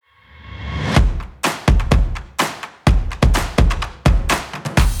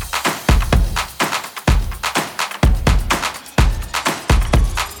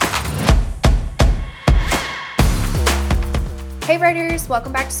writers,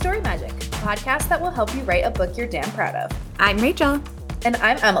 welcome back to Story Magic, a podcast that will help you write a book you're damn proud of. I'm Rachel. And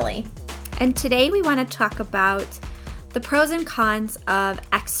I'm Emily. And today we want to talk about the pros and cons of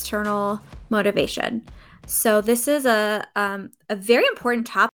external motivation. So this is a very important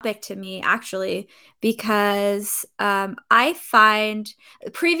topic to me, actually, because I find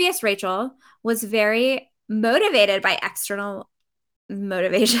previous Rachel was very motivated by external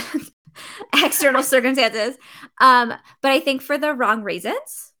motivation. External circumstances, but I think for the wrong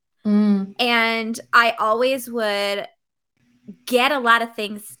reasons. And I always would get a lot of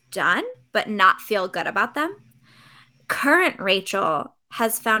things done but not feel good about them. Current Rachel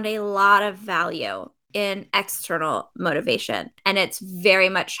has found a lot of value in external motivation, and it's very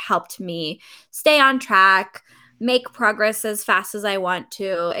much helped me stay on track, make progress as fast as I want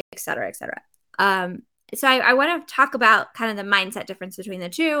to, et cetera, et cetera. So I want to talk about kind of the mindset difference between the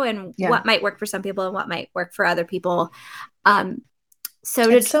two and what might work for some people and what might work for other people.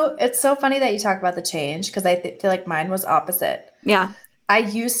 It's so funny that you talk about the change, because I feel like mine was opposite. Yeah. I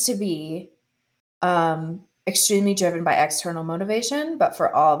used to be extremely driven by external motivation, but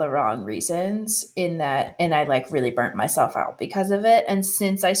for all the wrong reasons and I really burnt myself out because of it. And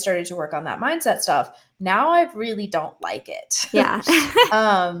since I started to work on that mindset stuff, now I really don't like it. Yeah.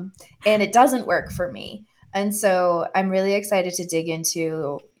 And it doesn't work for me. And so I'm really excited to dig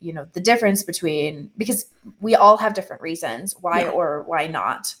into, the difference between, because we all have different reasons why or why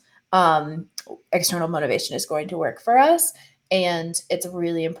not external motivation is going to work for us. And it's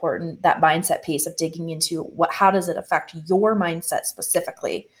really important, that mindset piece of digging into how does it affect your mindset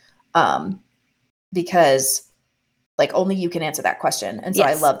specifically? Because only you can answer that question. And so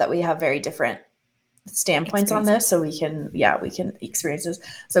I love that we have very different standpoints on this. So we can experiences.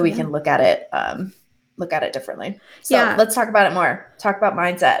 So we can look at it differently. So let's talk about it more. Talk about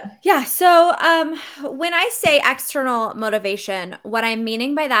mindset. Yeah. So when I say external motivation, what I'm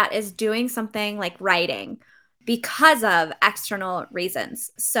meaning by that is doing something like writing because of external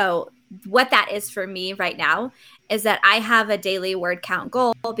reasons. So what that is for me right now is that I have a daily word count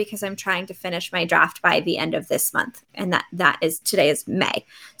goal because I'm trying to finish my draft by the end of this month. And today is May.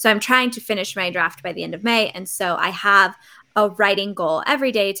 So I'm trying to finish my draft by the end of May. And so I have a writing goal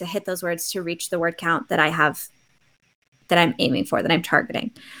every day to hit those words to reach the word count that I'm aiming for, that I'm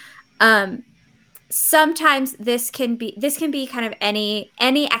targeting. Sometimes this can be kind of any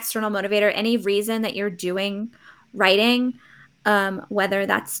external motivator, any reason that you're doing writing, whether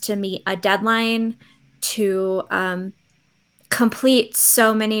that's to meet a deadline, to complete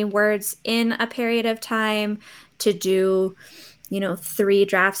so many words in a period of time, to do 3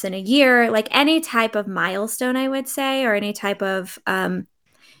 drafts in a year, like any type of milestone, I would say, or any type of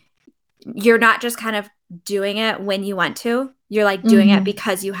you're not just kind of doing it when you want to. You're doing it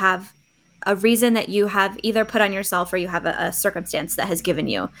because you have a reason that you have either put on yourself, or you have a circumstance that has given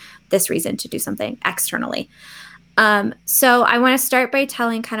you this reason to do something externally. So I want to start by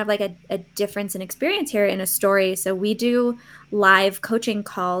telling kind of a difference in experience here in a story. So we do live coaching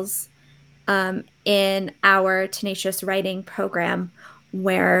calls in our Tenacious Writing program,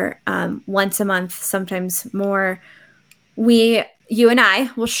 where once a month, sometimes more, you and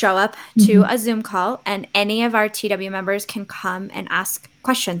I will show up to a Zoom call, and any of our TW members can come and ask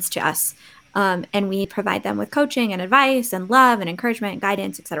questions to us. And we provide them with coaching and advice and love and encouragement and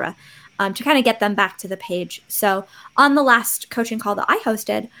guidance, et cetera, to kind of get them back to the page. So on the last coaching call that I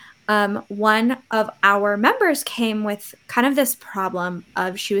hosted, one of our members came with kind of this problem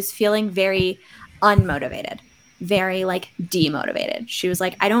of she was feeling very unmotivated, very demotivated. She was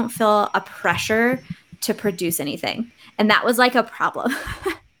like, I don't feel a pressure to produce anything. And that was a problem,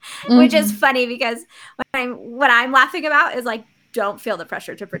 which is funny because what I'm laughing about is don't feel the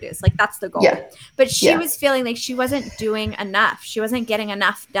pressure to produce. That's the goal. Yeah. But she was feeling like she wasn't doing enough. She wasn't getting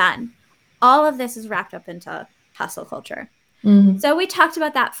enough done. All of this is wrapped up into hustle culture. So we talked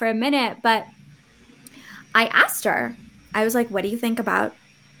about that for a minute, but I asked her, I was like, what do you think about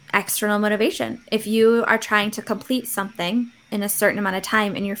external motivation? If you are trying to complete something in a certain amount of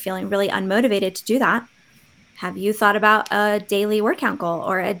time and you're feeling really unmotivated to do that, have you thought about a daily word count goal,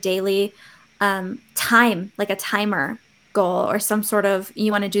 or a daily time, like a timer goal, or some sort of,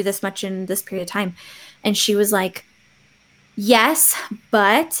 you want to do this much in this period of time? And she was like, yes,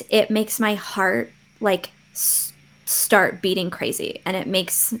 but it makes my heart start beating crazy, and it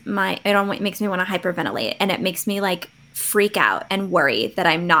makes me want to hyperventilate, and it makes me freak out and worry that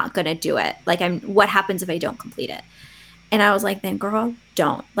I'm not going to do it. What happens if I don't complete it? And I was like, then girl,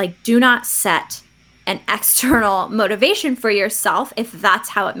 don't. Do not set an external motivation for yourself if that's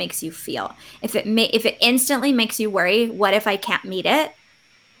how it makes you feel. If it instantly makes you worry, what if I can't meet it?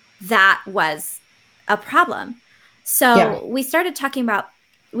 That was a problem. Yeah. So we started talking about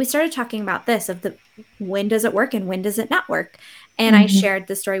this of the when does it work and when does it not work. And I Mhm. shared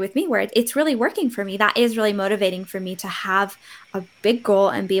the story with me where it's really working for me. That is really motivating for me to have a big goal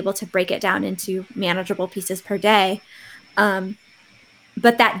and be able to break it down into manageable pieces per day.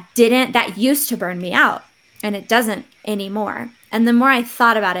 But that used to burn me out and it doesn't anymore. And the more I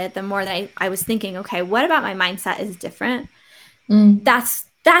thought about it, the more that I was thinking, okay, what about my mindset is different? Mm.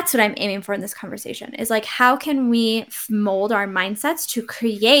 That's what I'm aiming for in this conversation is like, how can we mold our mindsets to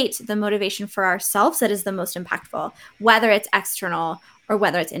create the motivation for ourselves that is the most impactful, whether it's external or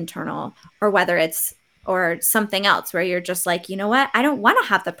whether it's internal or whether it's or something else where you're just like, you know what, I don't want to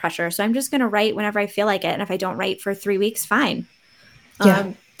have the pressure, so I'm just going to write whenever I feel like it, and if I don't write for 3 weeks, fine.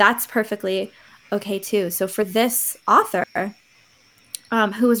 Yeah. That's perfectly okay too. So for this author,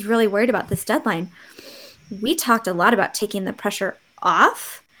 who was really worried about this deadline, we talked a lot about taking the pressure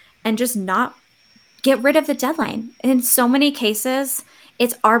off and just not get rid of the deadline. In so many cases,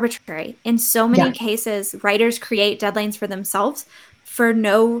 it's arbitrary. In so many Yeah. cases, writers create deadlines for themselves for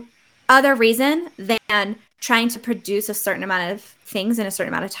no other reason than trying to produce a certain amount of things in a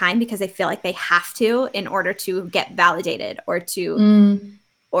certain amount of time because they feel like they have to in order to get validated Mm.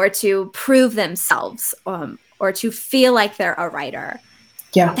 or to prove themselves or to feel like they're a writer.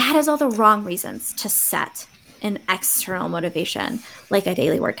 Yeah. That is all the wrong reasons to set an external motivation like a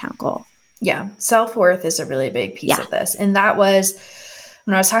daily word count goal. Yeah. Self-worth is a really big piece Yeah. of this. And that was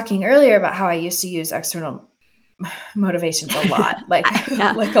when I was talking earlier about how I used to use external motivations a lot, like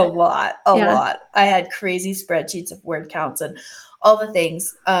Yeah. like a lot, a Yeah. lot. I had crazy spreadsheets of word counts and all the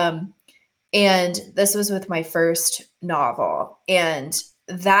things. And this was with my first novel. And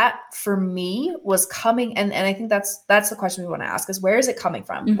that for me was coming and I think that's the question we want to ask is where is it coming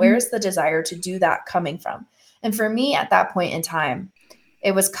from? Mm-hmm. Where is the desire to do that coming from? And for me at that point in time,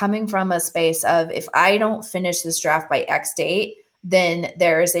 it was coming from a space of if I don't finish this draft by X date, then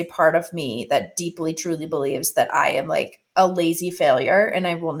there is a part of me that deeply truly believes that I am like a lazy failure and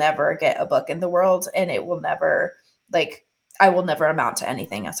I will never get a book in the world and it will never like I will never amount to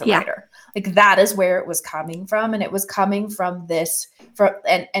anything as a Yeah. writer. Like that is where it was coming from. And it was coming from this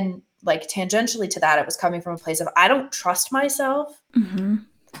and like tangentially to that, it was coming from a place of I don't trust myself Mm-hmm.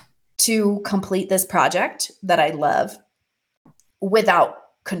 to complete this project that I love without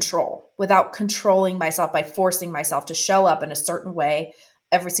without controlling myself by forcing myself to show up in a certain way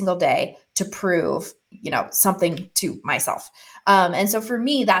every single day to prove, something to myself. And so for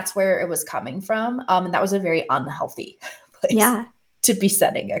me, that's where it was coming from. And that was a very unhealthy place Yeah. to be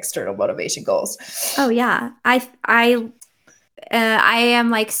setting external motivation goals. Oh yeah. I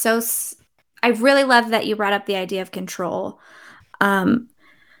am like I really love that you brought up the idea of control. Um,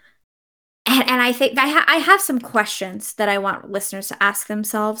 and I think I have some questions that I want listeners to ask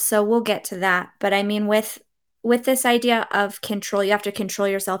themselves. So we'll get to that. But I mean, with this idea of control, you have to control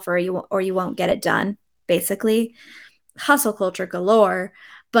yourself, or you won't get it done. Basically, hustle culture galore.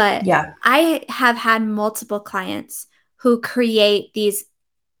 But Yeah. I have had multiple clients who create these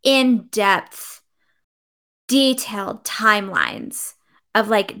in-depth, detailed timelines of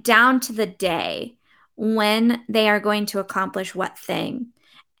like down to the day when they are going to accomplish what thing.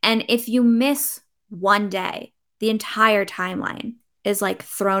 And if you miss one day, the entire timeline is like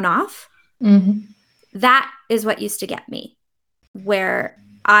thrown off. Mm-hmm. That is what used to get me, where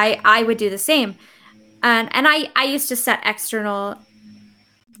I would do the same. And I used to set external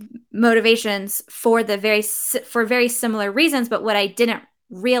motivations for very similar reasons, but what I didn't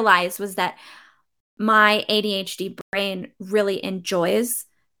realize was that my ADHD brain really enjoys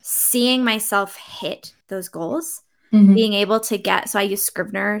seeing myself hit those goals, Mm-hmm. being able to get, so I use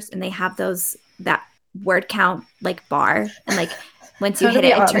Scrivener's and they have that word count like bar. And like once you hit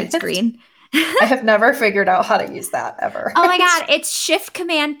it, it turns green. I have never figured out how to use that ever. Oh my God. It's Shift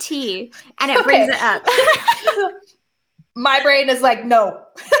Command T and it brings it up. My brain is like, no.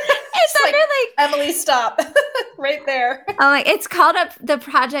 It's under like Emily, stop. Right there. Oh, like it's called up the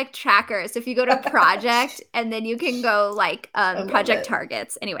project tracker. So if you go to project and then you can go like project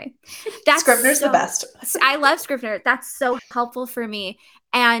targets. Anyway, that's Scrivener's the best. I love Scrivener. That's so helpful for me.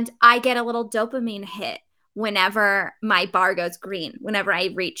 And I get a little dopamine hit whenever my bar goes green, whenever I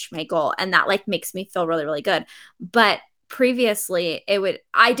reach my goal. And that like makes me feel really, really good. But previously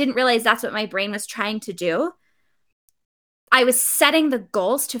I didn't realize that's what my brain was trying to do. I was setting the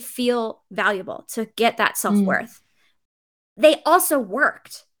goals to feel valuable, to get that self-worth. They also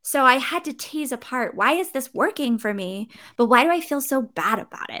worked. So I had to tease apart, why is this working for me? But why do I feel so bad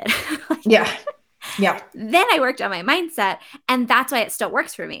about it? Yeah. Yeah. Then I worked on my mindset, and that's why it still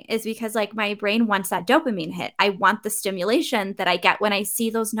works for me, is because like my brain wants that dopamine hit. I want the stimulation that I get when I see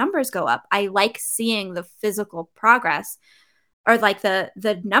those numbers go up. I like seeing the physical progress, or like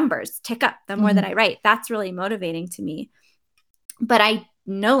the numbers tick up the more that I write. That's really motivating to me. But I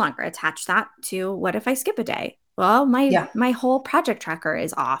no longer attach that to, what if I skip a day? Well, my whole project tracker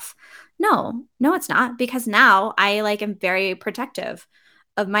is off. No, it's not, because now I like am very protective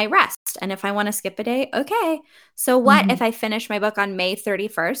of my rest. And if I want to skip a day, okay. So what if I finish my book on May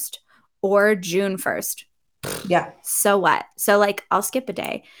 31st or June 1st? Yeah. So what? So like I'll skip a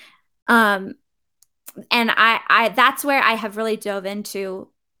day. And I that's where I have really dove into,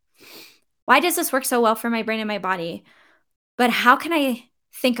 why does this work so well for my brain and my body? But how can I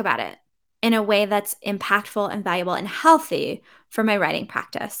think about it in a way that's impactful and valuable and healthy for my writing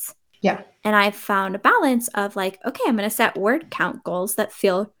practice? Yeah. And I've found a balance of like, okay, I'm going to set word count goals that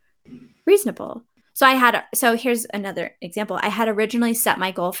feel reasonable. So here's another example. I had originally set my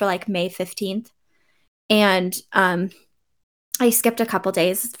goal for like May 15th, and I skipped a couple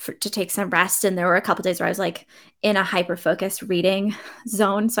days to take some rest. And there were a couple days where I was like in a hyper focused reading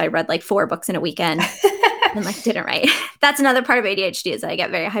zone. So I read like 4 books in a weekend and like didn't write. That's another part of ADHD, is that I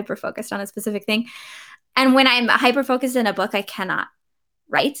get very hyper focused on a specific thing. And when I'm hyper focused in a book, I cannot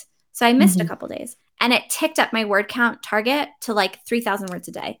write. So I missed a couple days, and it ticked up my word count target to like 3,000 words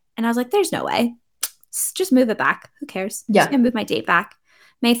a day. And I was like, there's no way. Just move it back. Who cares? Yeah. Just gonna move my date back.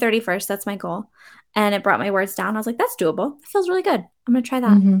 May 31st, that's my goal. And it brought my words down. I was like, that's doable. It feels really good. I'm going to try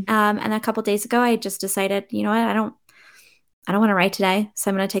that. And a couple days ago, I just decided, you know what? I don't want to write today. So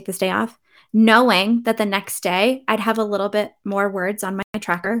I'm going to take this day off, knowing that the next day I'd have a little bit more words on my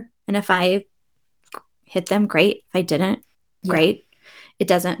tracker. And if I hit them, great. If I didn't, great. It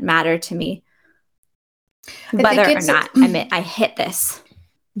doesn't matter to me whether or not I hit this.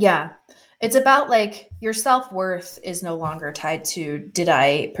 Yeah. It's about like your self-worth is no longer tied to, did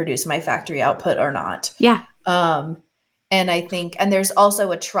I produce my factory output or not? Yeah. And I think, and there's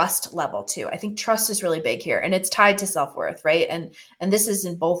also a trust level too. I think trust is really big here, and it's tied to self-worth, right? And this is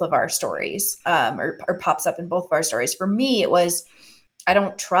in both of our stories, or pops up in both of our stories. For me, it was, I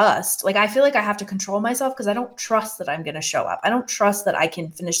don't trust, like, I feel like I have to control myself because I don't trust that I'm going to show up. I don't trust that I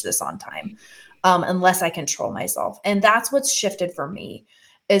can finish this on time, unless I control myself. And that's what's shifted for me,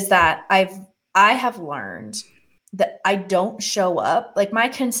 is that I have learned that I don't show up. Like, my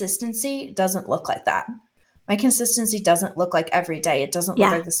consistency doesn't look like that. My consistency doesn't look like every day. It doesn't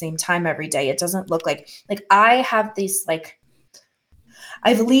look like the same time every day. It doesn't look like I have these, like,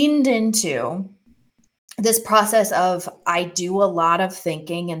 I've leaned into this process of, I do a lot of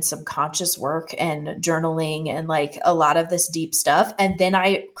thinking and subconscious work and journaling and like a lot of this deep stuff. And then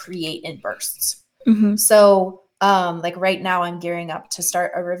I create in bursts. So like right now I'm gearing up to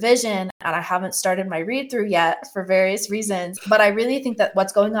start a revision, and I haven't started my read through yet for various reasons. But I really think that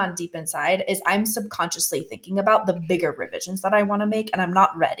what's going on deep inside is I'm subconsciously thinking about the bigger revisions that I want to make, and I'm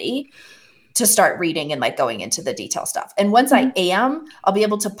not ready to start reading and like going into the detail stuff. And once I am, I'll be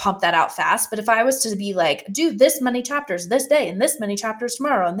able to pump that out fast. But if I was to be like, do this many chapters this day and this many chapters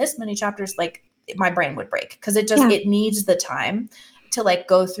tomorrow and this many chapters, like, my brain would break, because it just, it needs the time to like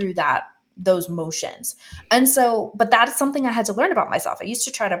go through those motions. And so, but that is something I had to learn about myself. I used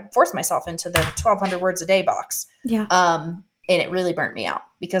to try to force myself into the 1,200 words a day box. And it really burnt me out,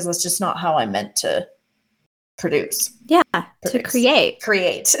 because that's just not how I'm meant to produce. To create.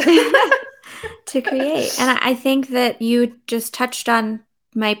 To create. And I think that you just touched on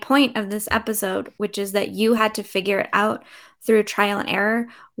my point of this episode, which is that you had to figure it out through trial and error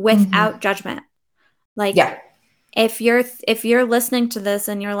without judgment. Like, if you're listening to this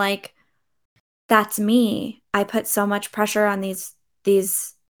and you're like, that's me, I put so much pressure on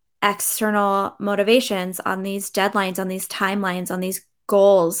these external motivations, on these deadlines, on these timelines, on these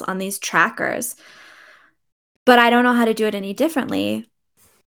goals, on these trackers, but I don't know how to do it any differently.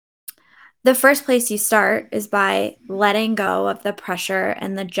 The first place you start is by letting go of the pressure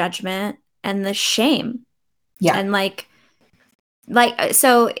and the judgment and the shame. And like,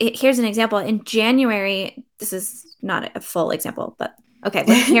 so here's an example. In January, this is not a full example, but okay,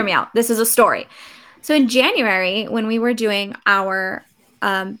 let's hear me out. This is a story. So in January, when we were doing our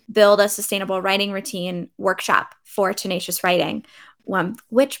Build a Sustainable Writing Routine workshop for Tenacious Writing,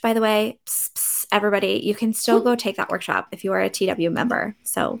 which, by the way, everybody, you can still go take that workshop if you are a TW member.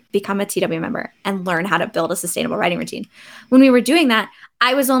 So become a TW member and learn how to build a sustainable writing routine. When we were doing that,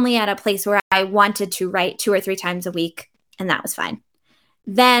 I was only at a place where I wanted to write 2 or 3 times a week, and that was fine.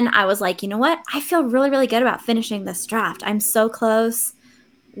 Then I was like, you know what? I feel really, really good about finishing this draft. I'm so close.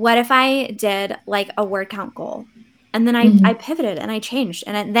 What if I did like a word count goal? And then I Mhm. pivoted and I changed.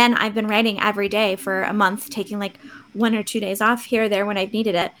 And then I've been writing every day for a month, taking like 1 or 2 days off here or there when I've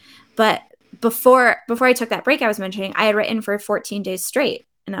needed it. But before I took that break I was mentioning, I had written for 14 days straight.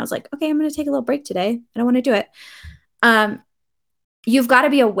 And I was like, okay, I'm going to take a little break today. I don't want to do it. Um, you've got to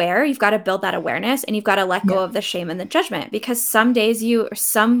be aware, you've got to build that awareness, and you've got to let go Yeah. of the shame and the judgment, because some days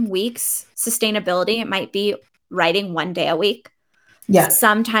some weeks sustainability, it might be writing 1 day a week. Yeah.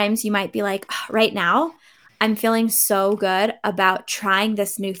 Sometimes you might be like, "Oh, right now I'm feeling so good about trying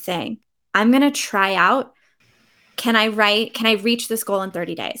this new thing. I'm going to try out, can I reach this goal in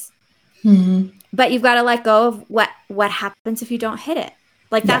 30 days?" Mhm. But you've got to let go of what happens if you don't hit it.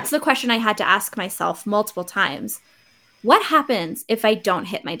 Like, Yeah. that's the question I had to ask myself multiple times. What happens if I don't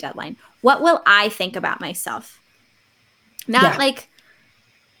hit my deadline? What will I think about myself? Not Yeah. like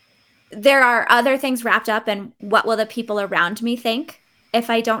there are other things wrapped up in what will the people around me think if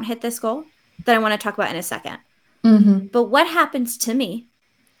I don't hit this goal that I want to talk about in a second. Mhm. But what happens to me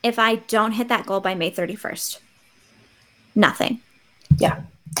if I don't hit that goal by May 31st? Nothing. Yeah.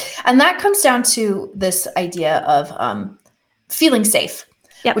 And that comes down to this idea of feeling safe,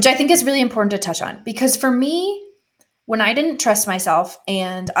 Yep. which I think is really important to touch on. Because for me, when I didn't trust myself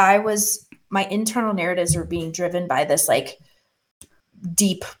and my internal narratives were being driven by this like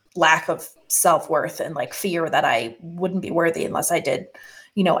deep lack of self worth and like fear that I wouldn't be worthy unless I did,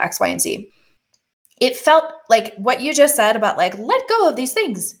 X, Y, and Z. It felt like what you just said about like, let go of these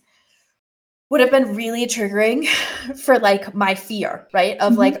things would have been really triggering for like my fear, right?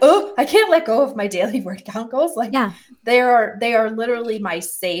 Of Mm-hmm. like, oh, I can't let go of my daily word count goals. Like Yeah. they are literally my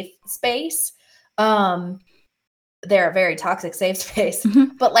safe space. They're a very toxic safe space.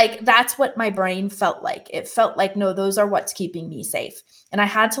 Mm-hmm. But like that's what my brain felt like. It felt like, no, those are what's keeping me safe. And I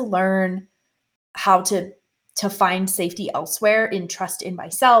had to learn how to find safety elsewhere, in trust in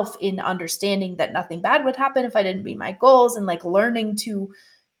myself, in understanding that nothing bad would happen if I didn't meet my goals, and like learning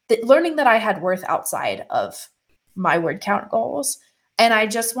that I had worth outside of my word count goals. And I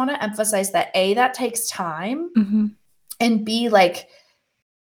just want to emphasize that A, that takes time, Mm-hmm. and B, like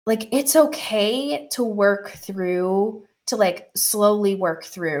it's okay to like slowly work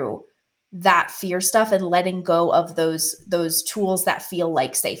through that fear stuff and letting go of those tools that feel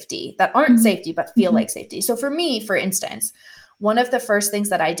like safety, that aren't safety but feel Mm-hmm. like safety. So for me, for instance, one of the first things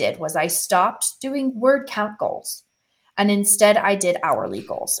that I did was I stopped doing word count goals. And instead, I did hourly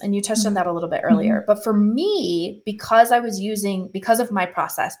goals. And you touched on that a little bit Mm-hmm. earlier. But for me, because of my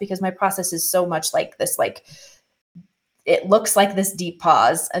process, because my process is so much like this, like it looks like this deep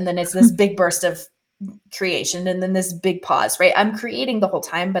pause, and then it's this big burst of creation, and then this big pause, right? I'm creating the whole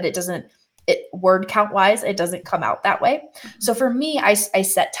time, but word count wise, it doesn't come out that way. So for me, I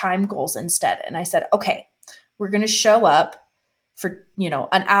set time goals instead. And I said, okay, we're going to show up for,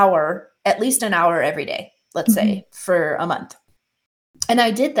 an hour, at least an hour every day, let's Mm-hmm. say for a month. And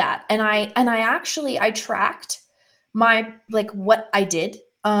I did that. And I tracked my, like what I did.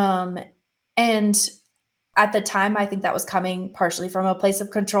 And at the time, I think that was coming partially from a place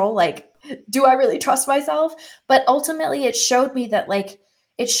of control. Like, do I really trust myself? But ultimately, it showed me that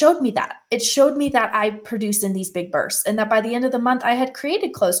I produced in these big bursts, and that by the end of the month, I had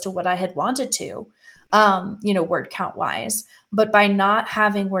created close to what I had wanted to, word count wise. But by not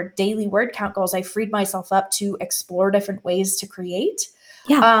having daily word count goals, I freed myself up to explore different ways to create.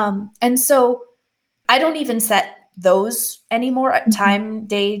 Yeah. And so I don't even set those anymore, time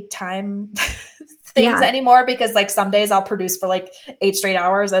things Yeah. anymore, because like some days I'll produce for like 8 straight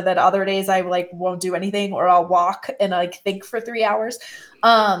hours, and then other days I like won't do anything, or I'll walk and like think for 3 hours.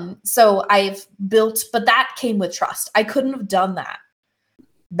 So but that came with trust. I couldn't have done that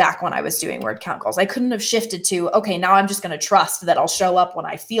back when I was doing word count goals. I couldn't have shifted to, okay, now I'm just going to trust that I'll show up when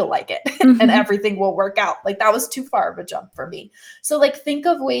I feel like it Mm-hmm. and everything will work out. Like that was too far of a jump for me. So like think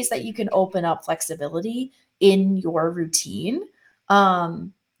of ways that you can open up flexibility in your routine,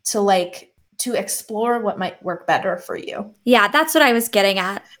 to explore what might work better for you. Yeah, that's what I was getting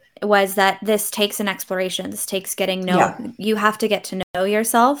at, was that this takes an exploration. This takes Yeah. you have to get to know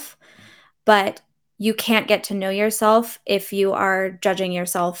yourself, but you can't get to know yourself if you are judging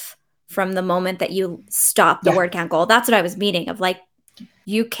yourself from the moment that you stop the Yeah. word count goal. That's what I was meaning of, like,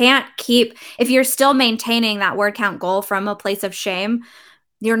 you can't keep, if you're still maintaining that word count goal from a place of shame,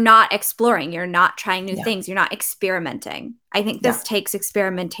 you're not exploring, you're not trying new Yeah. things, you're not experimenting. I think Yeah. this takes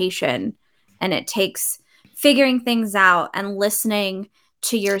experimentation, and it takes figuring things out and listening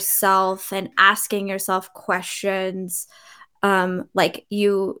to yourself and asking yourself questions. Like,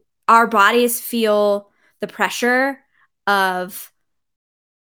 our bodies feel the pressure of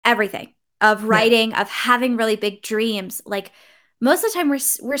everything, of Yeah. writing, of having really big dreams. Like, most of the time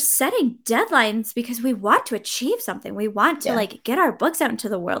we're setting deadlines because we want to achieve something. We want to like get our books out into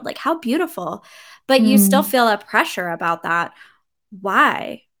the world. Like how beautiful. But you still feel a pressure about that.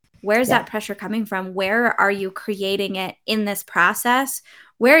 Why? Where's that pressure coming from? Where are you creating it in this process?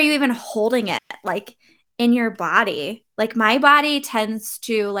 Where are you even holding it like in your body? Like my body tends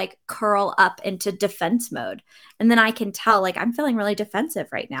to like curl up into defense mode. And then I can tell like I'm feeling really defensive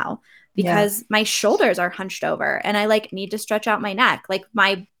right now because my shoulders are hunched over and I like need to stretch out my neck. Like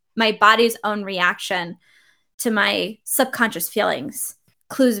my body's own reaction to my subconscious feelings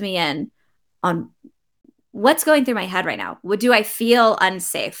clues me in on what's going through my head right now. Do I feel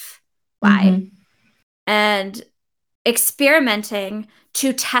unsafe? Why? And experimenting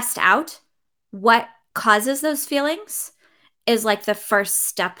to test out what causes those feelings is like the first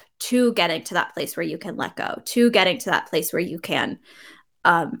step to getting to that place where you can let go, to getting to that place where you can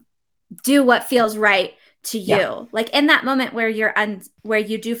do what feels right to you. Like in that moment where where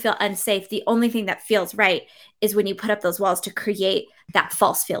you do feel unsafe, the only thing that feels right is when you put up those walls to create that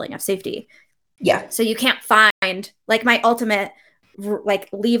false feeling of safety. So you can't find like my ultimate like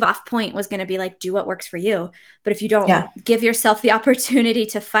leave off point was going to be like do what works for you. But if you don't give yourself the opportunity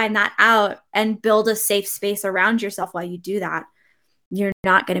to find that out and build a safe space around yourself while you do that, you're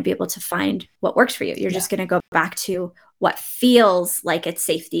not going to be able to find what works for you. You're just going to go back to what feels like it's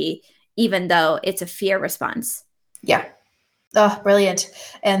safety, even though it's a fear response. Oh, brilliant.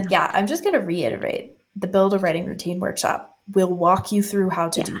 And I'm just going to reiterate the Build a Writing Routine workshop. We'll walk you through how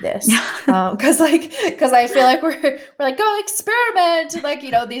to do this. Cause I feel like we're like, go experiment. Like,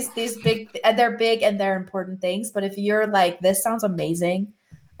 you know, these big, and they're big and they're important things. But if you're like, this sounds amazing,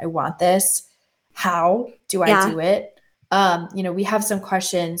 I want this. How do I do it? You know, we have some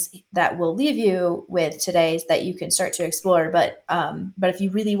questions that we'll leave you with today that you can start to explore. But if you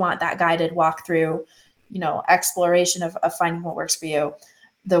really want that guided walkthrough, you know, exploration of finding what works for you,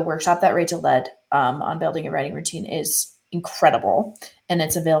 the workshop that Rachel led on building a writing routine is incredible, and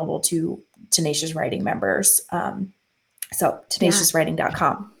it's available to Tenacious Writing members. So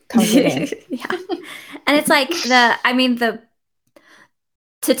tenaciouswriting.com. Come get in. And it's like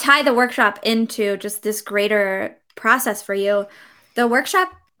to tie the workshop into just this greater process for you, the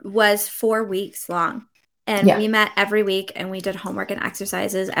workshop was 4 weeks long. And we met every week and we did homework and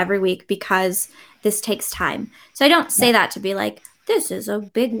exercises every week because this takes time. So I don't say that to be like, this is a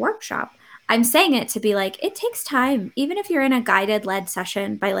big workshop. I'm saying it to be like, it takes time. Even if you're in a guided led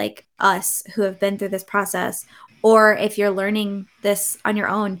session by like us who have been through this process, or if you're learning this on your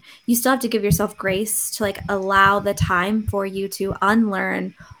own, you still have to give yourself grace to like allow the time for you to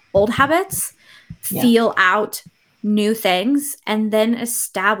unlearn old habits, feel out new things, and then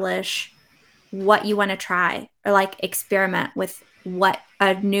establish what you want to try or like experiment with what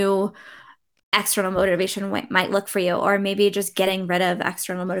a new external motivation might look for you, or maybe just getting rid of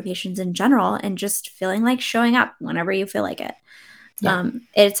external motivations in general and just feeling like showing up whenever you feel like it.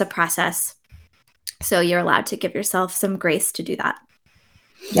 It's a process. So you're allowed to give yourself some grace to do that.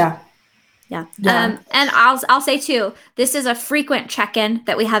 And I'll say too, this is a frequent check-in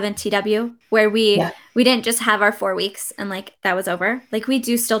that we have in TW where we didn't just have our 4 weeks and like that was over. Like we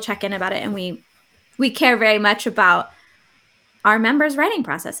do still check in about it, and we care very much about our members' writing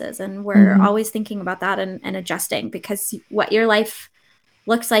processes, and we're always thinking about that and adjusting, because what your life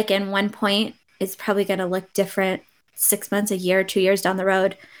looks like in one point is probably going to look different 6 months, a year, 2 years down the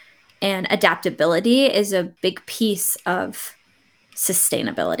road. And adaptability is a big piece of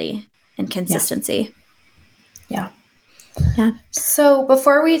sustainability and consistency. So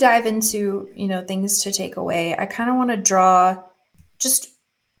before we dive into, you know, things to take away, I kind of want to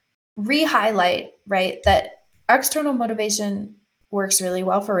re-highlight, right, that external motivation works really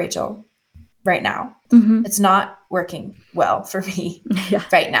well for Rachel right now. It's not working well for me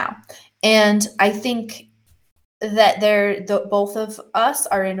right now. And I think that both of us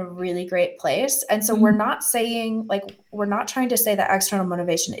are in a really great place. And so we're not trying to say that external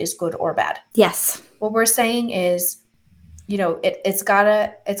motivation is good or bad. What we're saying is, you know, it's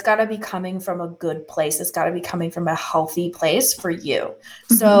gotta be coming from a good place. It's gotta be coming from a healthy place for you.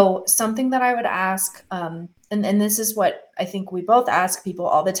 So something that I would ask, and this is what I think we both ask people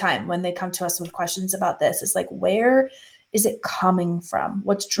all the time when they come to us with questions about this, is like, where is it coming from?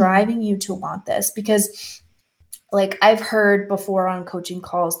 What's driving you to want this? Because like I've heard before on coaching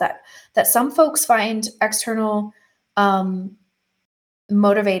calls that some folks find external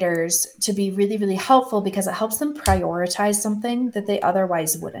motivators to be really, really helpful because it helps them prioritize something that they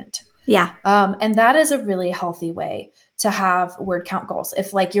otherwise wouldn't. And that is a really healthy way to have word count goals.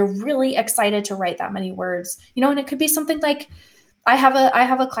 If like you're really excited to write that many words, you know, and it could be something like I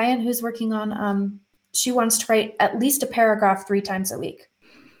have a client who's working on she wants to write at least a paragraph 3 times a week.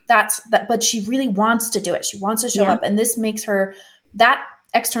 But she really wants to do it. She wants to show up. And this makes her, that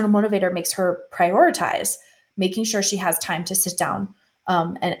external motivator makes her prioritize making sure she has time to sit down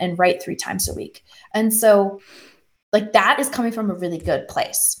and write 3 times a week. And so like that is coming from a really good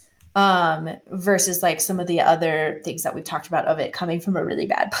place versus like some of the other things that we've talked about of it coming from a really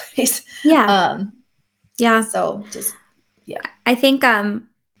bad place. Yeah. So just, yeah. I think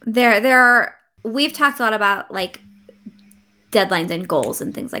there are, we've talked a lot about like deadlines and goals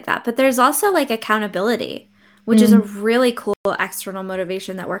and things like that, but there's also like accountability, which is a really cool external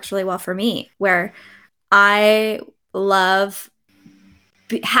motivation that works really well for me, where I love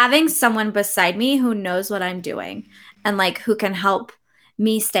having someone beside me who knows what I'm doing and like who can help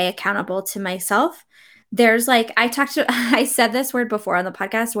me stay accountable to myself. There's like, I said this word before on the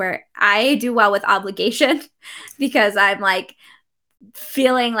podcast where I do well with obligation because I'm like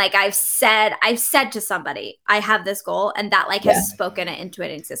feeling like I've said to somebody, I have this goal, and that like has spoken it into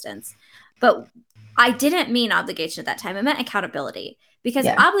an existence. But I didn't mean obligation at that time. I meant accountability, because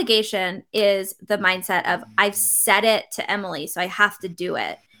obligation is the mindset of I've said it to Emily, so I have to do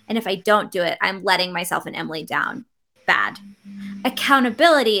it. And if I don't do it, I'm letting myself and Emily down. Bad.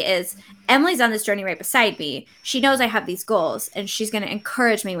 Accountability is Emily's on this journey right beside me. She knows I have these goals, and she's going to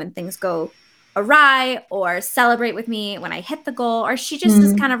encourage me when things go awry or celebrate with me when I hit the goal, or she just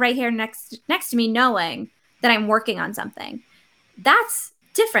is kind of right here next to me knowing that I'm working on something. That's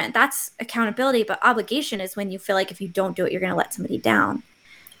different. That's accountability. But obligation is when you feel like if you don't do it, you're going to let somebody down.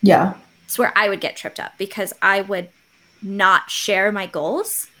 Yeah. It's where I would get tripped up because I would not share my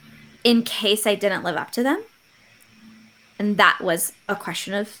goals in case I didn't live up to them. And that was a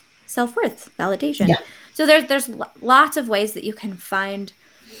question of self-worth, validation. Yeah. So there's lots of ways that you can find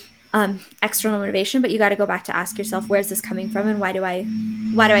external motivation, but you got to go back to ask yourself, where's this coming from, and why do I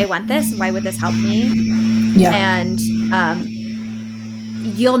want this? Why would this help me? Yeah. And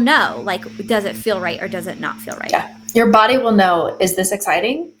you'll know, like, does it feel right or does it not feel right? Yeah. Your body will know, is this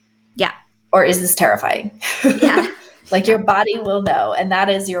exciting? Yeah. Or is this terrifying? Yeah. Like your body will know, and that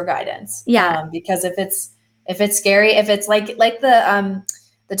is your guidance. Yeah. Because if it's scary, if it's like the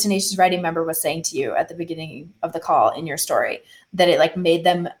Tenacious Writing member was saying to you at the beginning of the call in your story, that it like made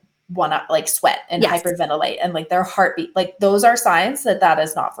them want to like sweat and hyperventilate and like their heartbeat, like those are signs that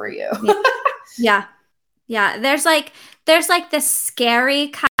is not for you. Yeah. Yeah. There's like this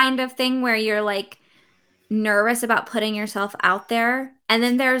scary kind of thing where you're like nervous about putting yourself out there. And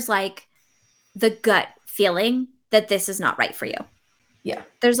then there's like the gut feeling that this is not right for you. Yeah.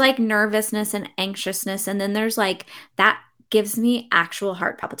 There's like nervousness and anxiousness. And then there's like, that gives me actual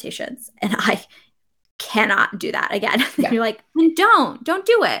heart palpitations. And I cannot do that again. Yeah. You're like, don't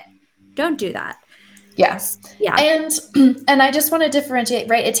do it. Don't do that. Yes. Yeah. And I just want to differentiate,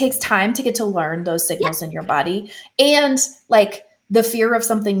 right? It takes time to get to learn those signals in your body. And like the fear of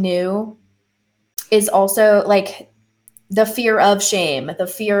something new is also like the fear of shame, the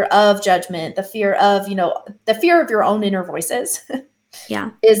fear of judgment, the fear of, the fear of your own inner voices.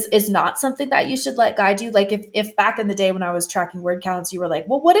 is not something that you should let guide you. Like if back in the day when I was tracking word counts, you were like,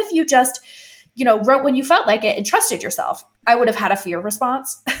 well, what if you just, wrote when you felt like it and trusted yourself? I would have had a fear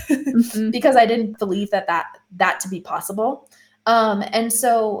response because I didn't believe that to be possible. And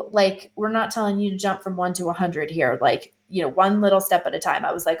so like, we're not telling you to jump from 1 to 100 here. Like, one little step at a time.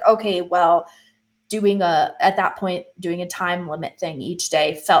 I was like, okay, well, at that point, doing a time limit thing each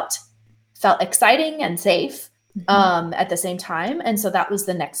day felt exciting and safe at the same time. And so that was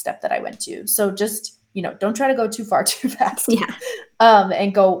the next step that I went to. So just, don't try to go too far too fast. Yeah.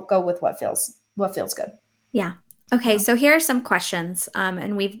 And go with what feels good. Yeah. Okay. So here are some questions.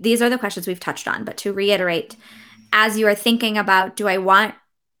 And these are the questions we've touched on, but to reiterate, as you are thinking about, do I want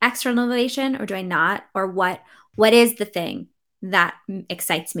external motivation or do I not? Or what is the thing that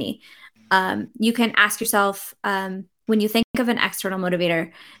excites me? You can ask yourself, when you think of an external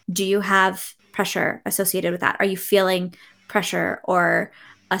motivator, do you have pressure associated with that? Are you feeling pressure or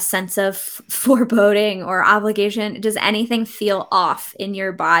a sense of foreboding or obligation? Does anything feel off in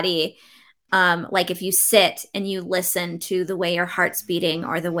your body? Like if you sit and you listen to the way your heart's beating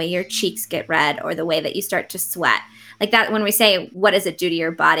or the way your cheeks get red or the way that you start to sweat, like that, when we say, what does it do to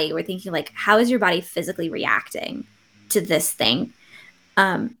your body? We're thinking like, how is your body physically reacting to this thing?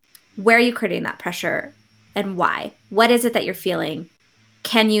 Where are you creating that pressure and why? What is it that you're feeling?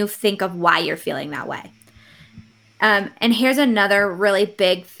 Can you think of why you're feeling that way? And here's another really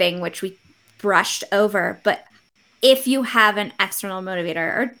big thing, which we brushed over, but if you have an external motivator,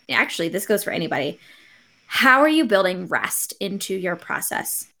 or actually this goes for anybody, how are you building rest into your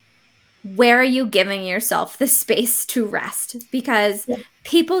process? Where are you giving yourself the space to rest? Because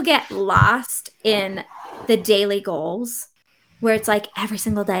people get lost in the daily goals where it's like every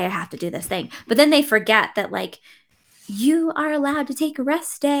single day I have to do this thing. But then they forget that like you are allowed to take a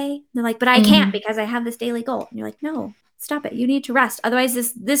rest day. And they're like, but I can't because I have this daily goal. And you're like, no, stop it. You need to rest.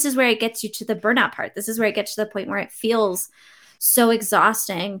 Otherwise, this is where it gets you to the burnout part. This is where it gets to the point where it feels so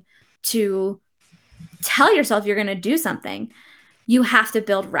exhausting to tell yourself you're going to do something. You have to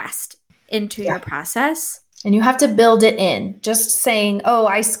build rest into your process. And you have to build it in. Just saying, oh,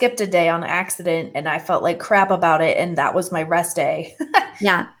 I skipped a day on accident and I felt like crap about it and that was my rest day.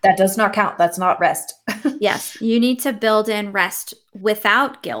 Yeah. That does not count. That's not rest. Yes. You need to build in rest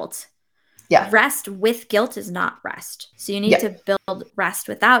without guilt. Yeah. Rest with guilt is not rest. So you need to build rest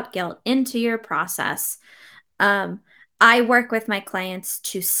without guilt into your process. I work with my clients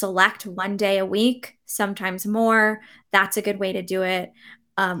to select one day a week, sometimes more. That's a good way to do it.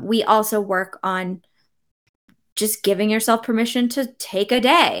 We also work on just giving yourself permission to take a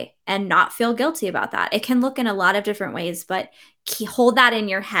day and not feel guilty about that. It can look in a lot of different ways, but hold that in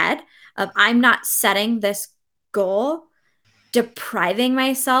your head of I'm not setting this goal, depriving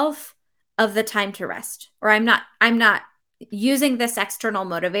myself of the time to rest, or I'm not using this external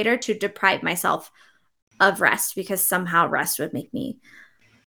motivator to deprive myself of rest because somehow rest would make me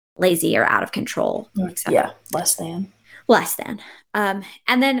lazy or out of control. Yeah, less than. And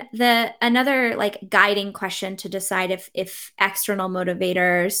then another like guiding question to decide if external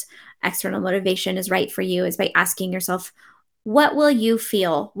motivation is right for you is by asking yourself, what will you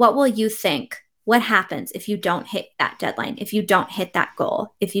feel? What will you think? What happens if you don't hit that deadline? If you don't hit that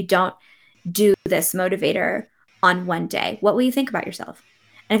goal? If you don't do this motivator on one day? What will you think about yourself?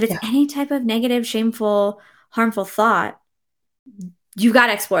 And if it's any type of negative, shameful, harmful thought, you got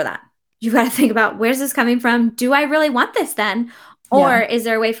to explore that. You got to think about, where's this coming from? Do I really want this then? Or is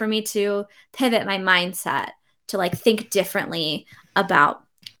there a way for me to pivot my mindset to like think differently about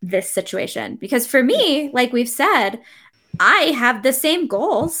this situation? Because for me, like we've said, I have the same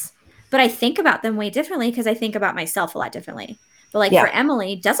goals, but I think about them way differently because I think about myself a lot differently. But like for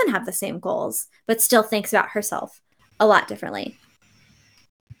Emily, doesn't have the same goals, but still thinks about herself a lot differently.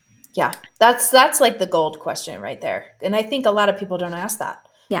 Yeah, that's like the gold question right there. And I think a lot of people don't ask that.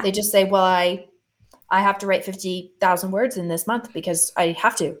 Yeah. They just say, well, I have to write 50,000 words in this month because I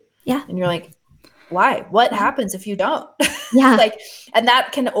have to. Yeah. And you're like, why? What happens if you don't? Yeah. And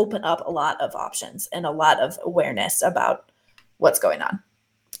that can open up a lot of options and a lot of awareness about what's going on.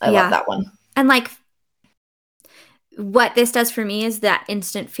 I love that one. And like what this does for me is that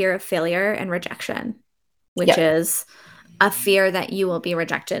instant fear of failure and rejection, which is a fear that you will be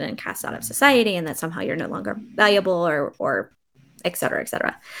rejected and cast out of society and that somehow you're no longer valuable or et cetera, et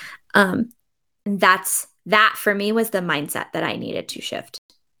cetera. And that for me was the mindset that I needed to shift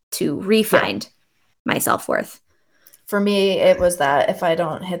to re-find my self-worth. For me, it was that if I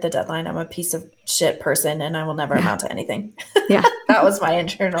don't hit the deadline, I'm a piece of shit person and I will never amount to anything. Yeah. That was my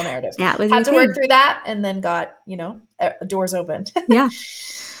internal narrative. Yeah, had to work through that and then got, doors opened. Yeah.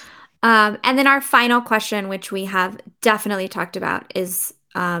 And then our final question, which we have definitely talked about, is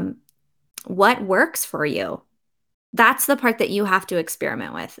what works for you? That's the part that you have to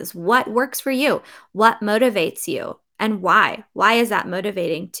experiment with, is what works for you? What motivates you? And why? Why is that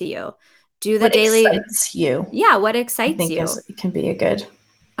motivating to you? Do the daily excites you. Yeah, what excites you? It can be a good.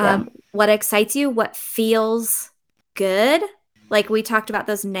 What excites you? What feels good? Like we talked about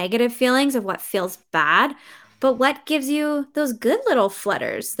those negative feelings of what feels bad. But what gives you those good little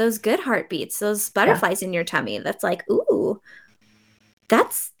flutters, those good heartbeats, those butterflies in your tummy? That's like, ooh,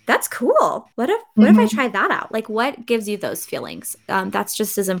 that's cool. What if I try that out? Like, what gives you those feelings? That's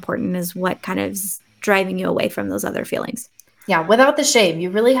just as important as what kind of is driving you away from those other feelings. Yeah, without the shame.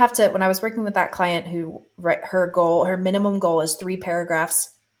 You really have to. When I was working with that client who her minimum goal is 3 paragraphs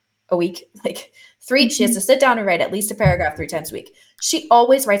a week, like 3, she has to sit down and write at least a paragraph 3 times a week. She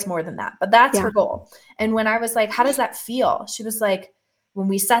always writes more than that, but that's her goal. And when I was like, how does that feel? She was like, when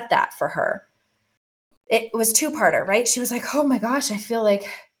we set that for her, it was 2-parter, right? She was like, oh my gosh, I feel like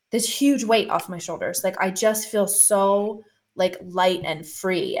this huge weight off my shoulders. Like, I just feel so like light and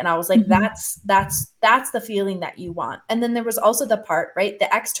free. And I was like, that's the feeling that you want. And then there was also the part, right? The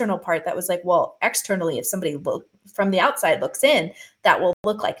external part that was like, well, externally, if somebody from the outside looks in, that will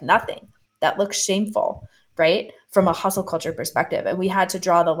look like nothing. That looks shameful, right? From a hustle culture perspective. And we had to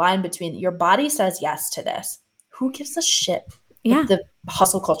draw the line between your body says yes to this. Who gives a shit what the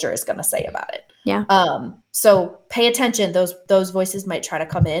hustle culture is going to say about it? Yeah. So pay attention. Those voices might try to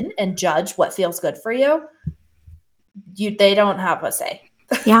come in and judge what feels good for you. They don't have a say.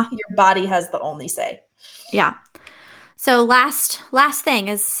 Yeah. Your body has the only say. Yeah. So last thing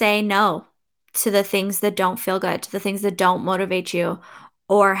is say no to the things that don't feel good, to the things that don't motivate you,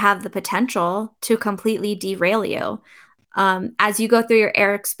 or have the potential to completely derail you. As you go through your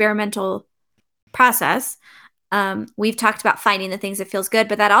experimental process, we've talked about finding the things that feels good,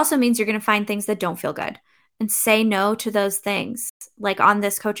 but that also means you're going to find things that don't feel good and say no to those things. Like on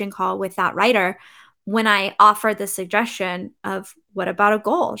this coaching call with that writer, when I offered the suggestion of what about a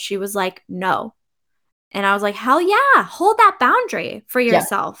goal, she was like, no. And I was like, hell yeah, hold that boundary for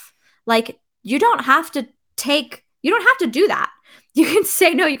yourself. Like, you don't have to do that. You can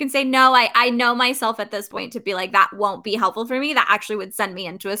say no. You can say, no, I know myself at this point to be like, that won't be helpful for me. That actually would send me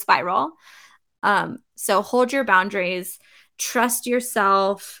into a spiral. So hold your boundaries, trust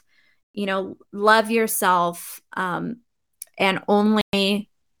yourself, love yourself, and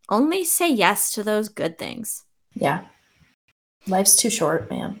only say yes to those good things. Yeah. Life's too short,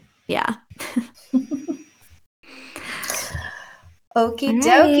 man. Yeah. Okie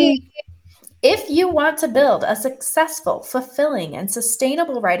dokie. If you want to build a successful, fulfilling, and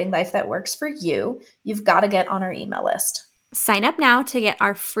sustainable writing life that works for you, you've got to get on our email list. Sign up now to get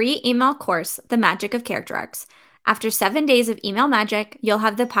our free email course, The Magic of Character Arcs. After 7 days of email magic, you'll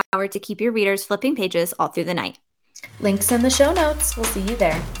have the power to keep your readers flipping pages all through the night. Links in the show notes. We'll see you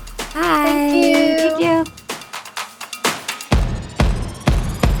there. Bye. Thank you.